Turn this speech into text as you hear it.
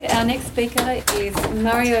Our next speaker is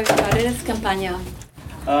Mario Paredes Campaña.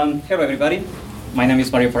 Hello everybody, my name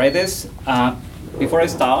is Mario Paredes. Before I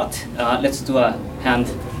start, let's do a hand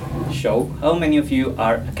show. How many of you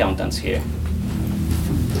are accountants here?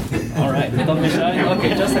 All right, don't be shy.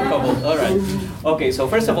 Okay, just a couple. All right. Okay, so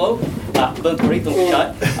first of all, don't worry, don't be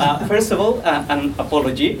shy. First of all, an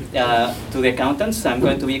apology to the accountants. I'm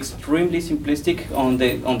going to be extremely simplistic on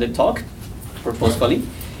the talk, purposefully.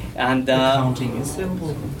 And accounting is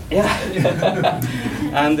simple. Yeah.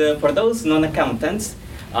 And for those non-accountants,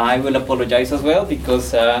 I will apologize as well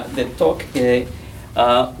because the talk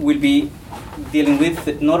will be dealing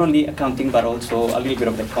with not only accounting but also a little bit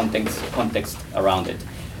of the context around it.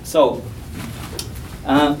 So,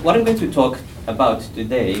 what I'm going to talk about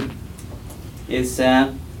today is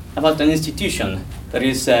about an institution that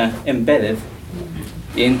is embedded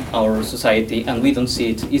in our society, and we don't see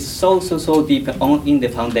it. It's so deep in the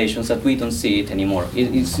foundations that we don't see it anymore.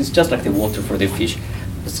 It's just like the water for the fish.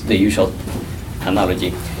 It's the usual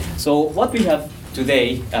analogy. So what we have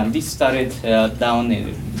today, and this started down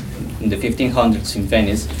in the 1500s in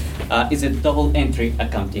Venice, is a double entry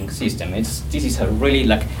accounting system. This is a really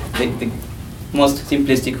like the most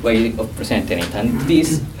simplistic way of presenting it, and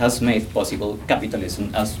this has made possible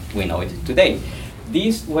capitalism as we know it today.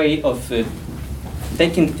 This way of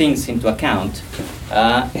taking things into account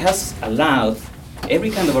has allowed every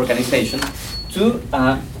kind of organization to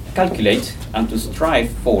calculate and to strive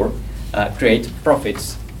for create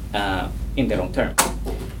profits in the long term.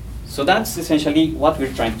 So that's essentially what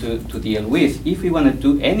we're trying to deal with. If we want to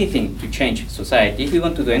do anything to change society, if we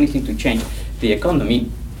want to do anything to change the economy,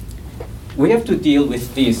 we have to deal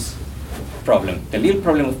with this problem, the little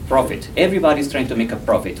problem of profit. Everybody's trying to make a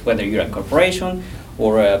profit, whether you're a corporation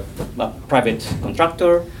or a private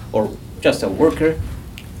contractor or just a worker.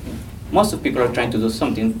 Most of people are trying to do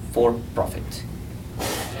something for profit.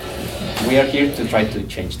 We are here to try to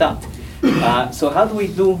change that. So how do we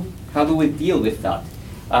deal with that?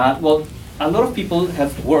 Well, a lot of people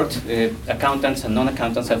have worked, accountants and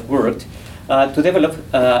non-accountants have worked to develop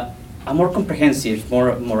a more comprehensive,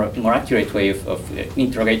 more accurate way of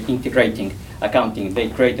integrating accounting. They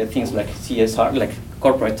created things like CSR, like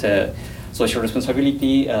corporate social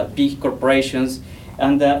responsibility, big corporations,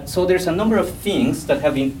 and so there's a number of things that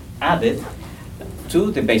have been added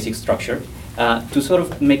to the basic structure to sort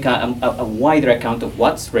of make a wider account of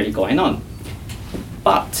what's really going on.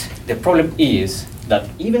 But the problem is that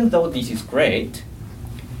even though this is great,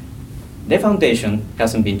 the foundation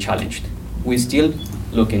hasn't been challenged. We're still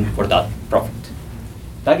looking for that profit.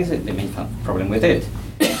 That is the main problem with it.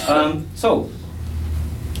 So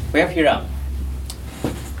we have here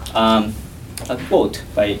a quote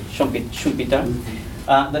by Schumpeter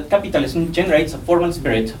that capitalism generates a formal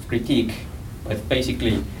spirit of critique, but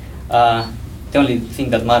basically the only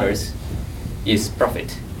thing that matters is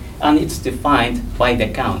profit. And it's defined by the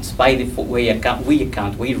accounts, by the way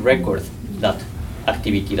we record that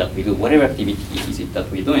activity that we do, whatever activity is it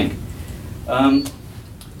that we're doing.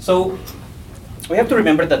 So we have to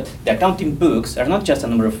remember that the accounting books are not just a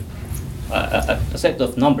number of a set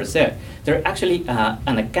of numbers there. They're actually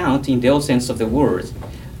an account in the old sense of the word.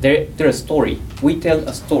 They're a story. We tell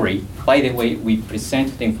a story by the way we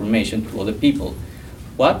present the information to other people.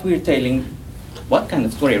 What kind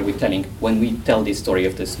of story are we telling when we tell this story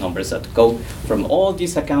of these numbers that go from all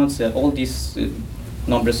these accounts, all these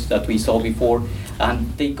numbers that we saw before,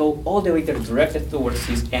 and they go all the way, they're directed towards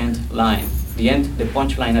this end line, the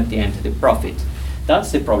punchline at the end, the profit.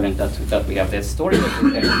 That's the problem that we have. The story that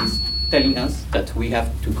we tell is telling us that we have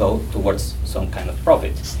to go towards some kind of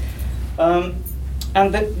profit.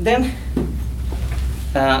 And then,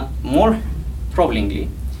 more troublingly,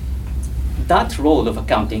 that role of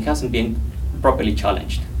accounting hasn't been properly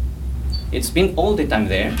challenged. It's been all the time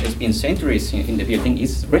there. It's been centuries in the building.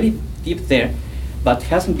 It's really deep there, but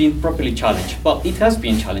hasn't been properly challenged. Well, it has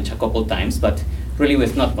been challenged a couple times, but really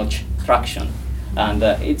with not much traction. And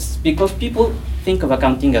it's because people think of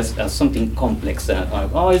accounting as something complex.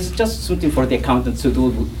 It's just something for the accountants to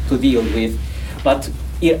deal with. But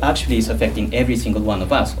it actually is affecting every single one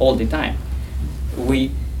of us all the time.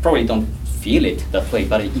 We probably don't feel it that way,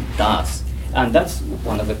 but it does. And that's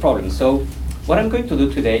one of the problems. So what I'm going to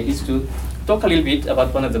do today is to talk a little bit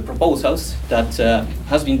about one of the proposals that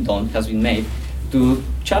has been made to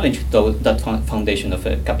challenge that foundation of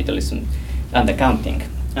capitalism and accounting.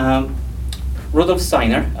 Rudolf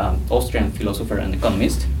Steiner, Austrian philosopher and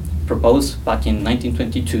economist, proposed back in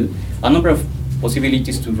 1922 a number of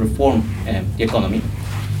possibilities to reform the economy.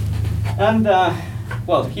 And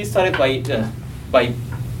well, he started by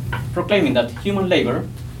proclaiming that human labor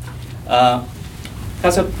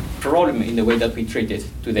has a problem in the way that we treat it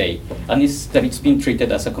today, and it's that it's been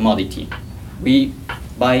treated as a commodity. We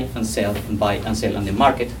buy and sell, and the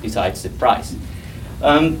market decides the price.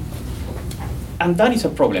 And that is a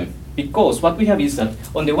problem, because what we have is that,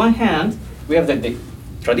 on the one hand, we have that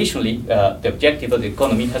traditionally, the objective of the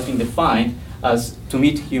economy has been defined as to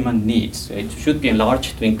meet human needs. It should be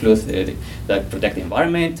enlarged to include the protect the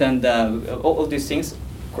environment and all these things,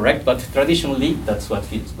 correct? But traditionally, that's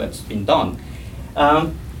what's been done.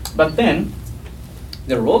 But then,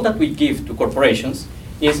 the role that we give to corporations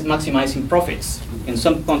is maximizing profits. In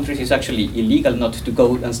some countries, it's actually illegal not to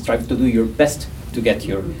go and strive to do your best to get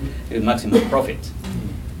your maximum profit.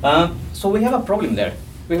 So we have a problem there.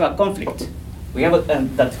 We have a conflict. We have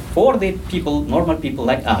that for the people, normal people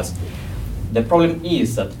like us, the problem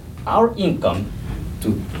is that our income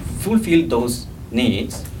to fulfill those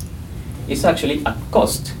needs is actually a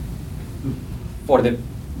cost for the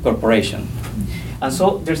corporation. And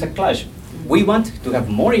so there's a clash. We want to have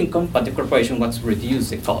more income, but the corporation wants to reduce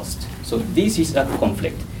the cost. So this is a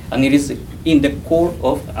conflict, and it is in the core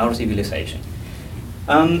of our civilization.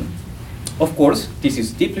 Of course, this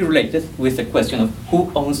is deeply related with the question of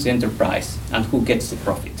who owns the enterprise and who gets the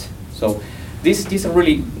profit. So these are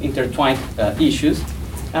really intertwined issues.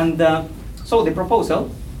 And so the proposal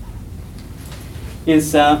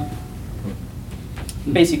is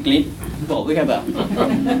basically, well, we have a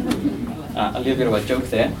little bit of a joke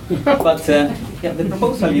there, but yeah, the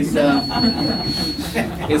proposal is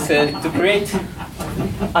to create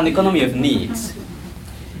an economy of needs.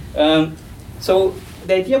 So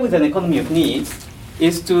the idea with an economy of needs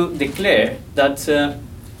is to declare that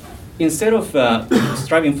instead of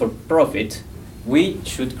striving for profit, we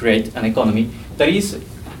should create an economy that is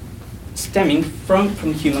stemming from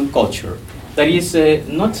human culture, that is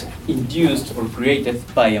not induced or created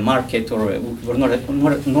by a market or not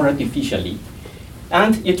artificially.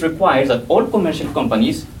 And it requires that all commercial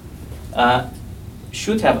companies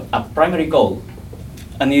should have a primary goal,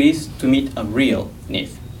 and it is to meet a real need.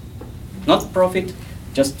 Not profit,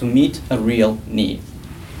 just to meet a real need.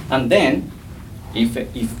 And then, if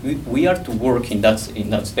we are to work in that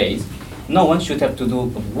space, no one should have to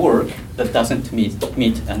do work that doesn't meet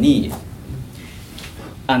a need.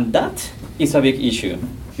 And that is a big issue,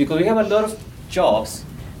 because we have a lot of jobs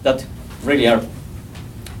that really are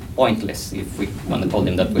pointless, if we want to call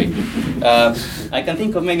them that way. I can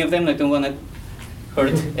think of many of them. I don't want to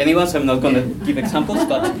hurt anyone, so I'm not going to give examples,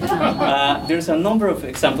 but there's a number of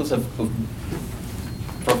examples of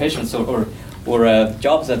professions or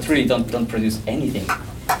jobs that really don't produce anything.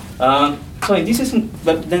 So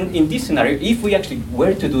but then in this scenario, if we actually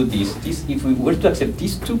were to do this, if we were to accept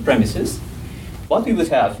these two premises, what we would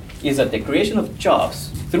have is that the creation of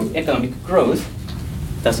jobs through economic growth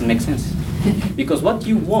doesn't make sense. Because what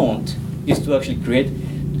you want is to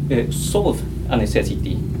actually solve a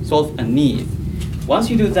necessity, solve a need. Once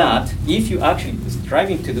you do that, if you actually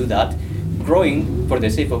striving to do that, growing for the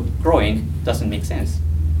sake of growing doesn't make sense.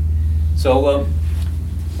 So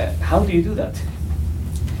how do you do that?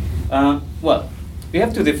 Well, we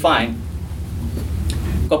have to define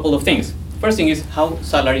a couple of things. First thing is how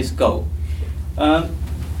salaries go.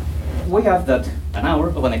 We have that an hour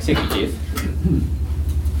of an executive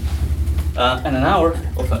and an hour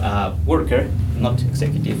of a worker, not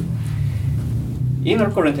executive. In our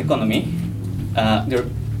current economy, they're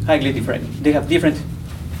highly different. They have different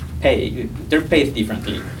pay. They're paid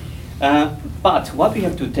differently. But what we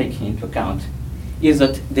have to take into account is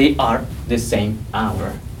that they are the same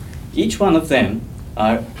hour. Each one of them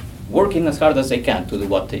are working as hard as they can to do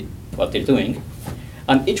what they're doing,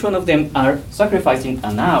 and each one of them are sacrificing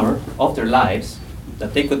an hour of their lives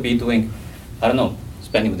that they could be doing, I don't know,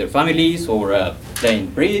 spending with their families or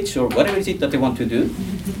playing bridge or whatever it is that they want to do.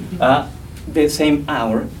 The same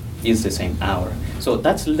hour is the same hour. So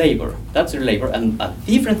that's labor. That's their labor, and a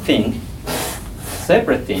different thing,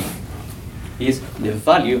 separate thing, is the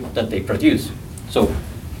value that they produce. So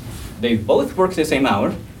they both work the same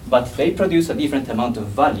hour, but they produce a different amount of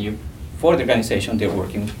value for the organization they're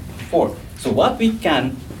working for. So what we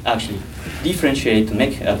can actually differentiate and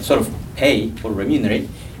make a sort of pay or remunerate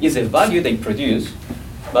is the value they produce,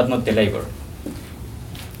 but not the labor.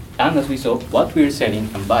 And as we saw, what we're selling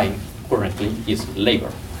and buying currently is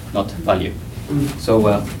labor, not value. So,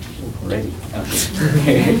 already.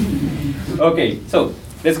 Okay. Okay, so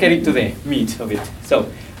let's get into the meat of it.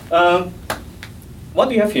 So, what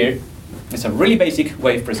we have here is a really basic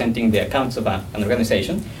way of presenting the accounts of an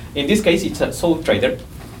organization. In this case, it's a sole trader.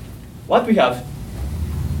 What we have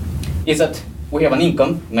is that we have an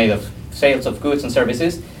income made of sales of goods and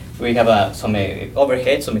services. We have some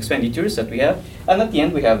overhead, some expenditures that we have, and at the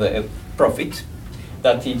end we have a profit.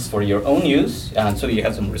 that it's for your own use, and so you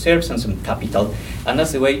have some reserves and some capital, and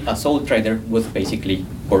that's the way a sole trader would basically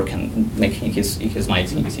work and make his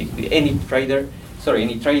mind. Any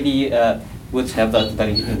tradee would have that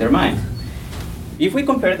in their mind. If we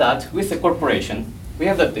compare that with the corporation, we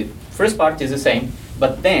have that the first part is the same,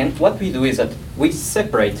 but then what we do is that we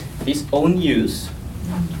separate this own use,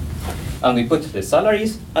 and we put the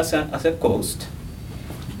salaries as a cost,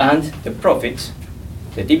 and the profit,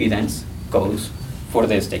 the dividends, goes for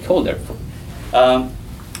the stakeholder,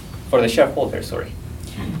 for the shareholder, sorry.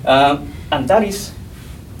 And that is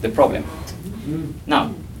the problem.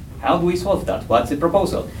 Now, how do we solve that? What's the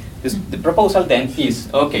proposal? The proposal then is,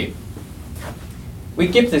 okay, we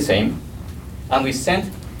keep the same, and we send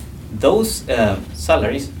those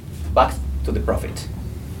salaries back to the profit,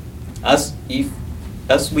 as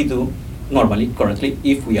we do normally, currently,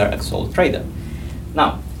 if we are a sole trader.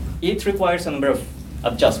 Now, it requires a number of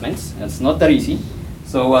adjustments. It's not that easy.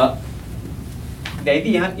 So the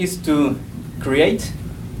idea is to create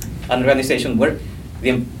an organization where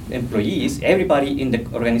the employees, everybody in the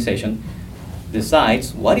organization,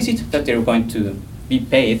 decides what is it that they're going to be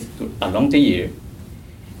paid along the year.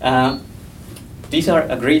 These are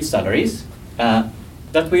agreed salaries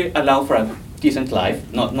that will allow for a decent life,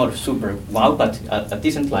 not super wow, but a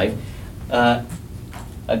decent life,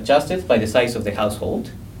 adjusted by the size of the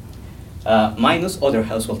household, minus other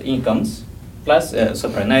household incomes, plus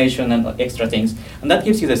superannuation and extra things, and that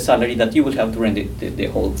gives you the salary that you will have during the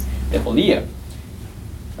whole year.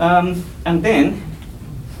 And then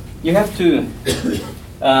you have to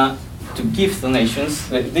give donations.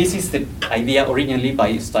 This is the idea originally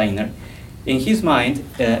by Steiner. In his mind,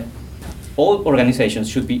 all organizations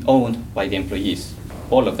should be owned by the employees,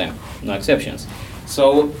 all of them, no exceptions.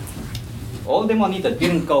 So all the money that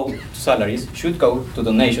didn't go to salaries should go to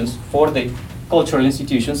donations for the cultural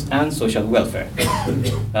institutions and social welfare.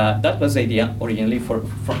 That was the idea originally from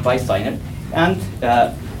by Steiner. And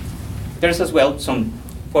there's as well some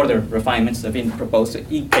further refinements have been proposed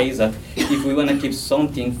in case that if we want to keep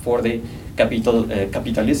something for the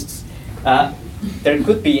capitalists, there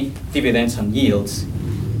could be dividends and yields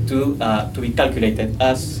to be calculated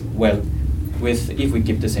as well if we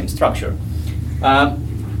keep the same structure.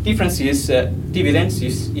 Difference is dividends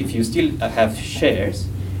is if you still have shares,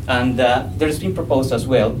 and there's been proposed as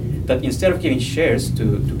well that instead of giving shares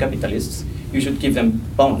to capitalists, you should give them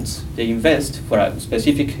bonds. They invest for a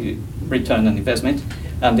specific return on investment,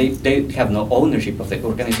 and they have no ownership of the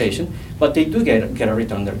organization, but they do get a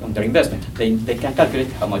return on their investment. They can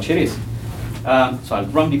calculate how much it is. So I'll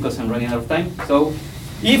run because I'm running out of time. So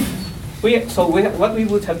what we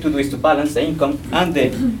would have to do is to balance the income and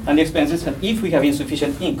the expenses. And if we have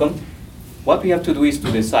insufficient income, what we have to do is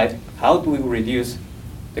to decide how do we reduce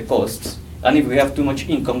the costs. And if we have too much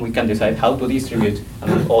income, we can decide how to distribute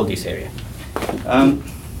all this area.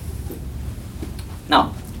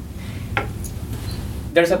 Now,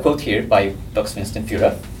 there's a quote here by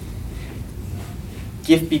Buxton-Führer.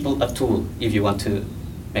 Give people a tool if you want to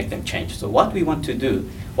make them change. So what we want to do,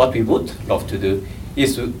 what we would love to do,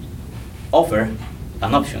 is to offer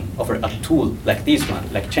an option, offer a tool like this one,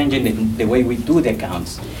 like changing the way we do the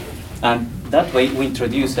accounts. And that way we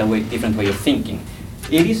introduce a different way of thinking.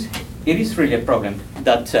 It is really a problem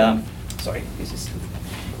that,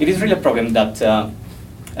 it is really a problem that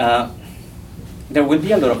there will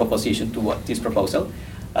be a lot of opposition to this proposal.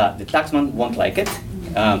 The taxman won't like it.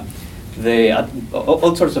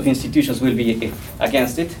 All sorts of institutions will be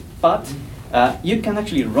against it, but you can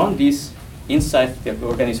actually run this inside the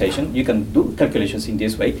organization. You can do calculations in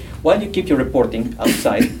this way while you keep your reporting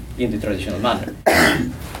outside in the traditional manner.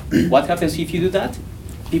 What happens if you do that?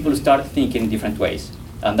 People start thinking in different ways.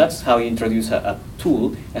 And that's how you introduce a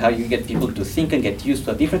tool and how you get people to think and get used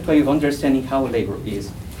to a different way of understanding how labor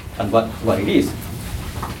is and what it is.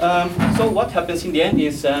 So what happens in the end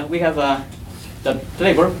is we have that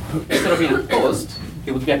labor, instead of being a cost,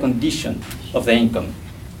 it would be a condition of the income.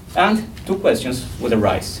 And two questions would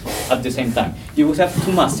arise at the same time. You would have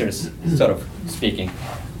two masters, sort of speaking.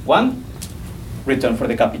 One, return for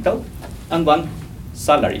the capital, and one,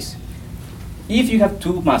 salaries. If you have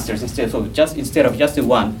two masters instead of just the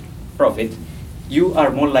one profit, you are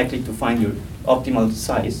more likely to find your optimal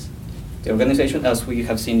size. The organization, as we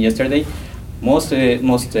have seen yesterday, most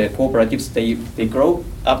cooperatives, they grow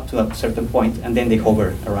up to a certain point and then they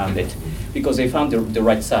hover around it because they found the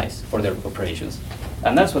right size for their operations.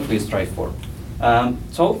 And that's what we strive for.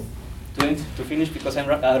 So, to finish, because I'm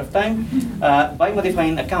out of time, by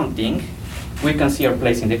modifying accounting, we can see our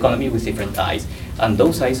place in the economy with different eyes. And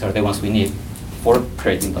those eyes are the ones we need for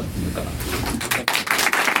creating the economy.